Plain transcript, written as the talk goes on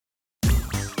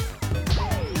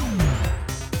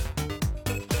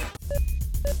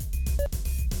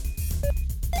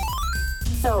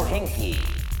So hinky.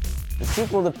 The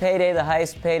sequel to Payday, the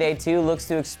Heist, Payday 2, looks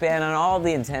to expand on all of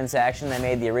the intense action that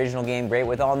made the original game great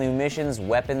with all new missions,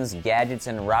 weapons, gadgets,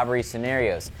 and robbery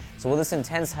scenarios. So will this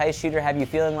intense heist shooter have you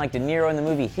feeling like De Niro in the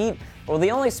movie Heat, or will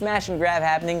the only smash and grab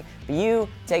happening be you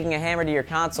taking a hammer to your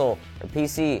console, or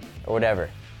PC, or whatever?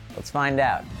 Let's find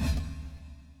out.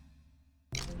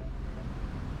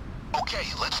 Okay,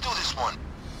 let's do this one.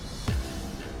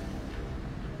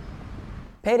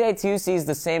 Payday 2 sees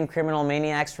the same criminal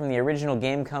maniacs from the original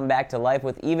game come back to life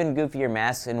with even goofier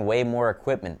masks and way more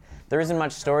equipment. There isn't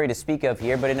much story to speak of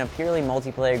here, but in a purely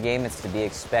multiplayer game it's to be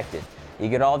expected. You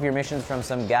get all of your missions from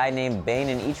some guy named Bane,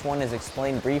 and each one is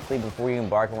explained briefly before you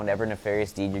embark on whatever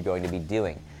nefarious deed you're going to be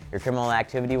doing. Your criminal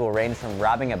activity will range from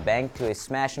robbing a bank to a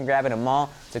smash and grab in a mall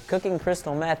to cooking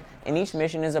crystal meth, and each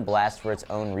mission is a blast for its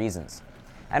own reasons.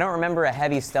 I don't remember a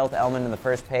heavy stealth element in the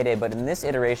first Payday, but in this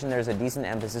iteration there's a decent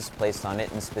emphasis placed on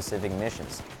it in specific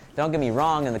missions. Don't get me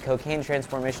wrong, in the cocaine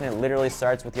transport mission it literally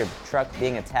starts with your truck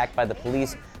being attacked by the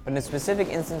police, but in specific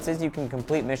instances you can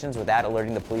complete missions without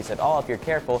alerting the police at all if you're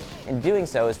careful, and doing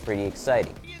so is pretty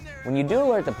exciting. When you do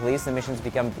alert the police, the missions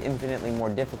become infinitely more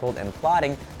difficult and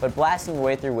plotting, but blasting your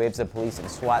way through waves of police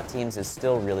and SWAT teams is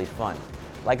still really fun.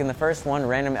 Like in the first one,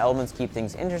 random elements keep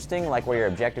things interesting, like where your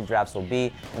objective drops will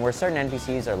be and where certain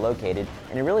NPCs are located,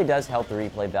 and it really does help the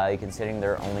replay value considering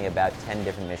there are only about 10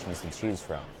 different missions to choose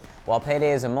from. While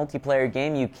Payday is a multiplayer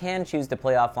game, you can choose to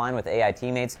play offline with AI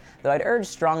teammates, though I'd urge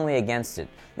strongly against it.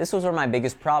 This was where my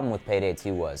biggest problem with Payday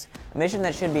 2 was. A mission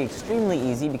that should be extremely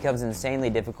easy becomes insanely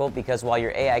difficult because while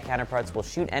your AI counterparts will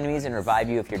shoot enemies and revive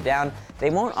you if you're down, they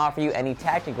won't offer you any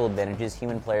tactical advantages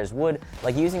human players would,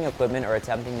 like using equipment or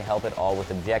attempting to help at all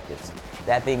with objectives.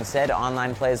 That being said,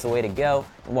 online play is the way to go,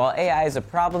 and while AI is a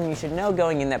problem, you should know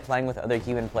going in that playing with other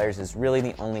human players is really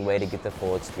the only way to get the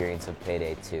full experience of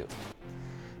Payday 2.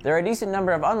 There are a decent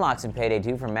number of unlocks in Payday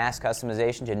 2, from mass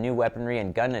customization to new weaponry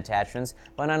and gun attachments,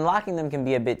 but unlocking them can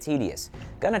be a bit tedious.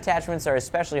 Gun attachments are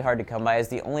especially hard to come by as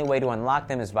the only way to unlock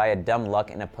them is via dumb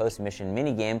luck in a post-mission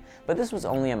minigame, but this was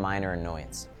only a minor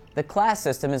annoyance. The class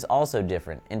system is also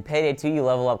different. In Payday 2, you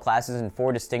level up classes in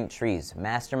 4 distinct trees: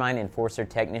 Mastermind, Enforcer,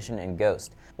 Technician, and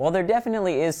Ghost. While there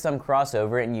definitely is some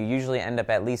crossover and you usually end up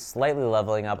at least slightly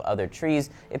leveling up other trees,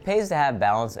 it pays to have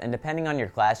balance, and depending on your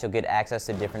class you'll get access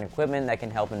to different equipment that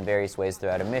can help in various ways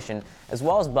throughout a mission, as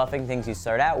well as buffing things you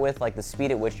start out with, like the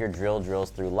speed at which your drill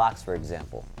drills through locks, for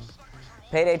example.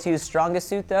 Payday 2's strongest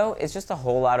suit, though, is just a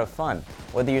whole lot of fun.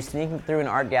 Whether you're sneaking through an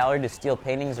art gallery to steal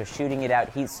paintings or shooting it out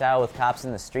Heat style with cops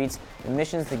in the streets, the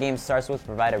missions the game starts with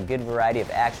provide a good variety of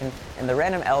action, and the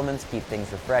random elements keep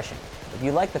things refreshing. If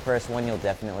you like the first one, you'll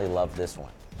definitely love this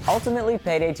one. Ultimately,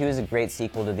 Payday 2 is a great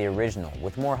sequel to the original.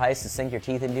 With more heists to sink your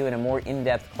teeth into and a more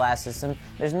in-depth class system,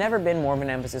 there's never been more of an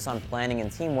emphasis on planning and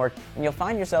teamwork, and you'll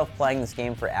find yourself playing this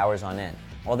game for hours on end.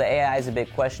 While the AI is a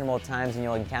bit questionable at times and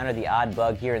you'll encounter the odd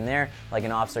bug here and there, like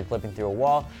an officer clipping through a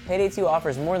wall, Payday 2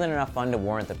 offers more than enough fun to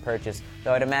warrant the purchase,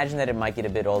 though I'd imagine that it might get a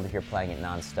bit old if you're playing it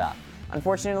non-stop.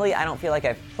 Unfortunately, I don't feel like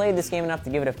I've played this game enough to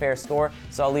give it a fair score,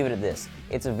 so I'll leave it at this.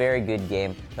 It's a very good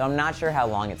game, though I'm not sure how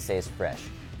long it stays fresh.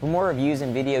 For more reviews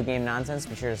and video game nonsense,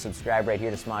 be sure to subscribe right here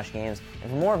to Smosh Games,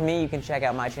 and for more of me, you can check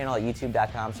out my channel at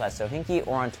youtube.com/sohinky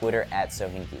or on Twitter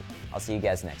 @sohinky. I'll see you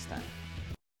guys next time.